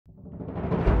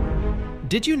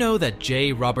Did you know that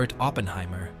J. Robert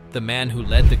Oppenheimer, the man who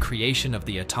led the creation of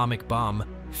the atomic bomb,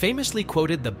 famously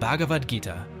quoted the Bhagavad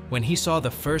Gita when he saw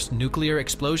the first nuclear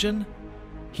explosion?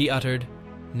 He uttered,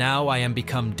 "Now I am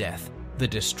become death, the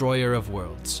destroyer of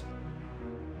worlds."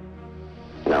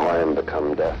 Now I am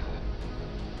become death,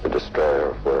 the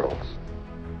destroyer of worlds.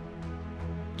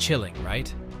 Chilling,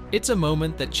 right? It's a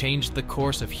moment that changed the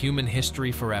course of human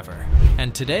history forever.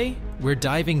 And today, we're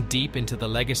diving deep into the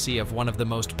legacy of one of the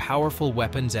most powerful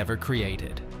weapons ever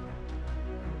created.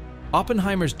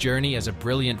 Oppenheimer's journey as a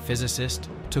brilliant physicist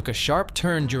took a sharp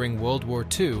turn during World War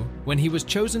II when he was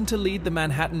chosen to lead the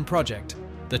Manhattan Project,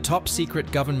 the top-secret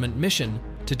government mission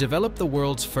to develop the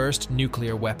world's first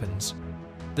nuclear weapons.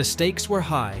 The stakes were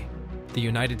high. The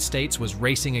United States was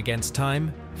racing against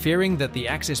time, fearing that the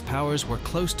Axis powers were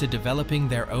close to developing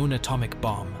their own atomic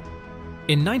bomb.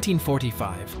 In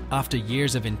 1945, after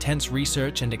years of intense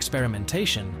research and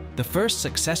experimentation, the first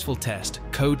successful test,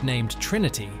 codenamed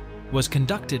Trinity, was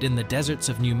conducted in the deserts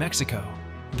of New Mexico.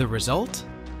 The result?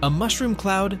 A mushroom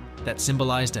cloud that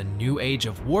symbolized a new age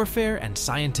of warfare and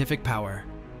scientific power.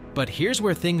 But here's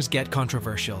where things get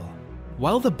controversial.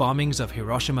 While the bombings of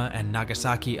Hiroshima and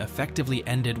Nagasaki effectively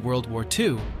ended World War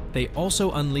II, they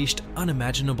also unleashed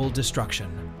unimaginable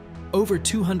destruction. Over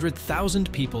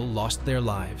 200,000 people lost their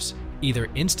lives, either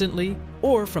instantly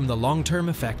or from the long-term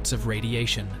effects of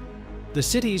radiation. The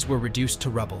cities were reduced to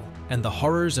rubble, and the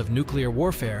horrors of nuclear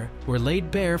warfare were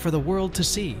laid bare for the world to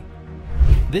see.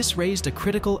 This raised a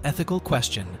critical ethical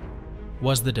question.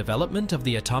 Was the development of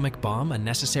the atomic bomb a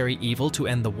necessary evil to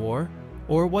end the war?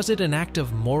 Or was it an act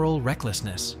of moral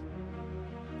recklessness?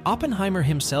 Oppenheimer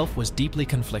himself was deeply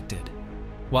conflicted.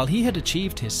 While he had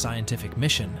achieved his scientific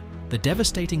mission, the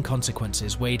devastating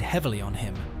consequences weighed heavily on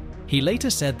him. He later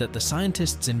said that the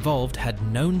scientists involved had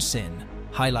known sin,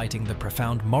 highlighting the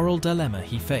profound moral dilemma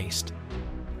he faced.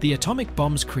 The atomic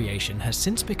bomb's creation has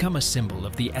since become a symbol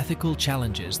of the ethical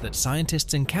challenges that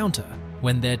scientists encounter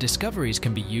when their discoveries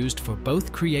can be used for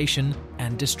both creation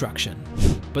and destruction.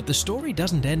 But the story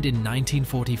doesn't end in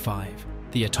 1945.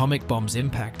 The atomic bomb's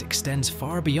impact extends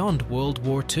far beyond World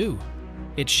War II.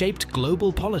 It shaped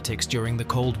global politics during the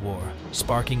Cold War,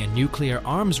 sparking a nuclear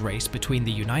arms race between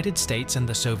the United States and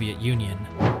the Soviet Union.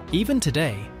 Even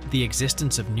today, the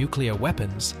existence of nuclear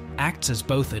weapons acts as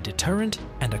both a deterrent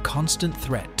and a constant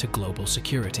threat to global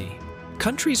security.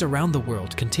 Countries around the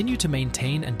world continue to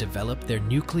maintain and develop their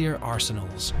nuclear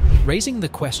arsenals, raising the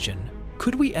question,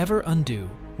 could we ever undo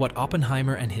what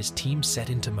Oppenheimer and his team set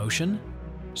into motion?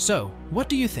 So, what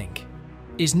do you think?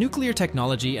 Is nuclear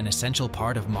technology an essential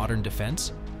part of modern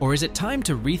defense? Or is it time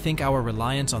to rethink our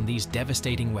reliance on these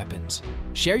devastating weapons?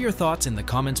 Share your thoughts in the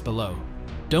comments below.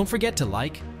 Don't forget to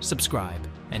like, subscribe,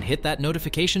 and hit that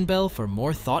notification bell for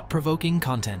more thought-provoking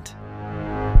content.